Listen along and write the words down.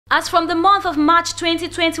As from the month of March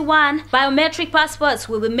 2021, biometric passports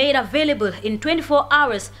will be made available in 24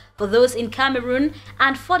 hours for those in Cameroon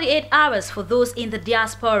and 48 hours for those in the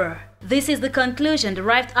diaspora. This is the conclusion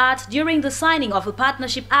arrived at during the signing of a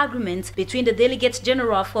partnership agreement between the Delegate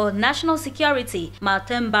General for National Security,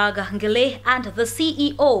 Mbarga Nguele, and the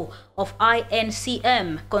CEO of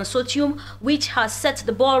Incm consortium, which has set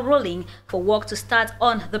the ball rolling for work to start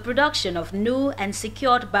on the production of new and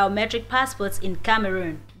secured biometric passports in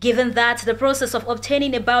Cameroon. Given that the process of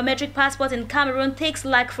obtaining a biometric passport in Cameroon takes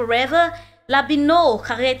like forever, Labinot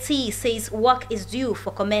Carreti says work is due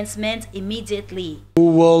for commencement immediately. We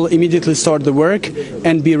will immediately start the work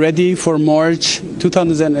and be ready for March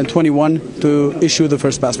 2021 to issue the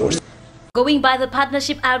first passports. Going by the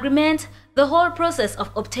partnership agreement, the whole process of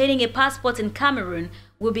obtaining a passport in Cameroon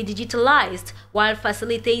will be digitalized while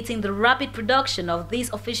facilitating the rapid production of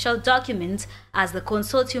these official documents as the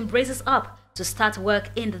consortium braces up to start work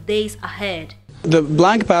in the days ahead. The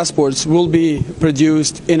blank passports will be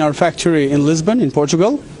produced in our factory in Lisbon, in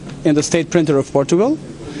Portugal, in the state printer of Portugal.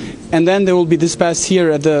 And then they will be dispatched here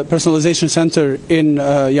at the personalization center in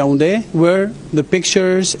Yaoundé, where the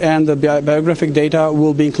pictures and the biographic data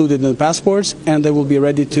will be included in the passports and they will be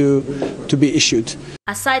ready to be issued.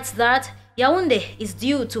 Aside that, Yaoundé is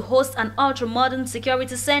due to host an ultra-modern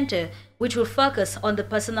security center which will focus on the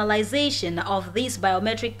personalization of these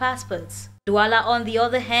biometric passports. Douala, on the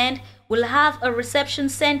other hand, will have a reception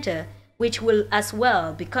center which will as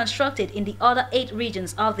well be constructed in the other 8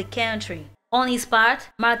 regions of the country. On his part,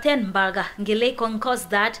 Mbarga Nguele concurs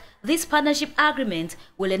that this partnership agreement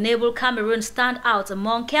will enable Cameroon stand out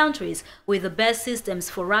among countries with the best systems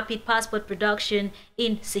for rapid passport production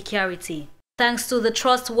in security. Thanks to the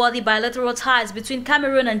trustworthy bilateral ties between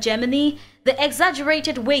Cameroon and Germany, the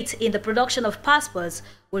exaggerated weight in the production of passports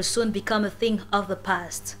will soon become a thing of the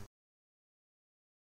past.